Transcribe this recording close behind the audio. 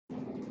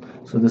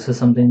So this is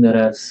something that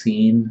I've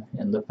seen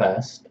in the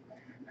past.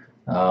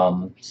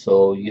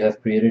 So you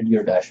have created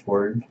your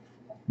dashboard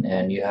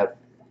and you have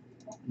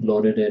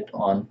loaded it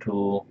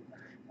onto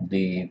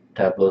the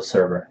Tableau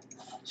server.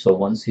 So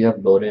once you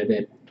have loaded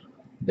it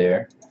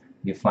there,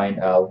 you find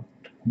out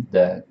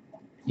that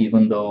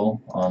even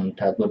though on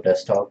Tableau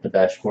desktop the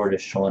dashboard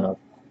is showing up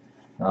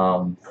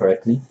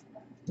correctly,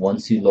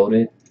 once you load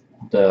it,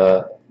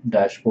 the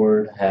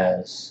dashboard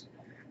has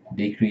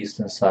decreased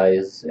in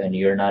size and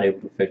you're not able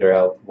to figure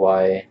out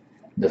why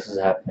this is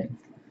happening.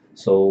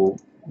 So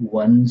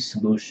one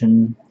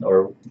solution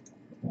or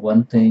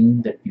one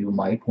thing that you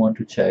might want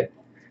to check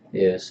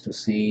is to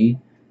see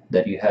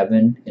that you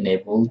haven't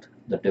enabled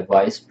the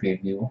device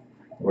preview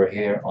over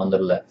here on the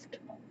left.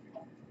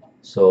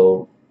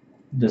 So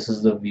this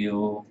is the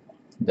view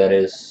that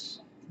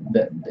is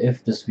that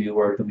if this view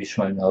were to be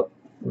showing up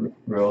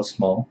real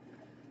small.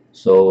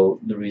 So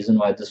the reason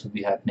why this would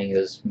be happening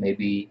is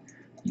maybe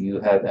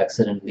you have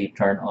accidentally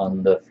turned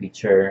on the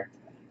feature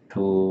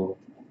to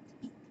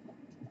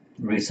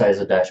resize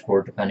the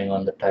dashboard depending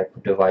on the type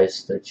of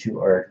device that you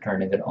are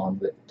turning it on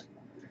with.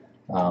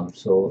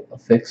 So a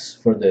fix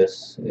for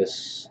this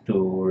is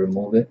to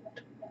remove it.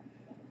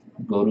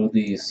 Go to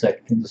the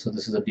second, so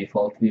this is the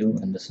default view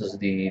and this is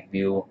the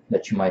view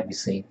that you might be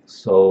seeing.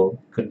 So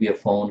could be a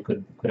phone,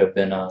 could have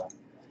been a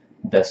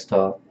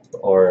desktop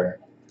or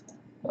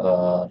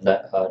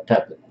a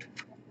tablet.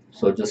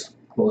 So just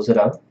close it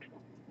out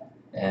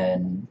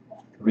and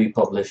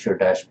republish your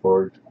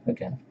dashboard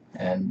again,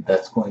 and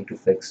that's going to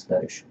fix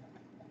that issue.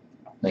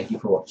 Thank you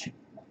for watching.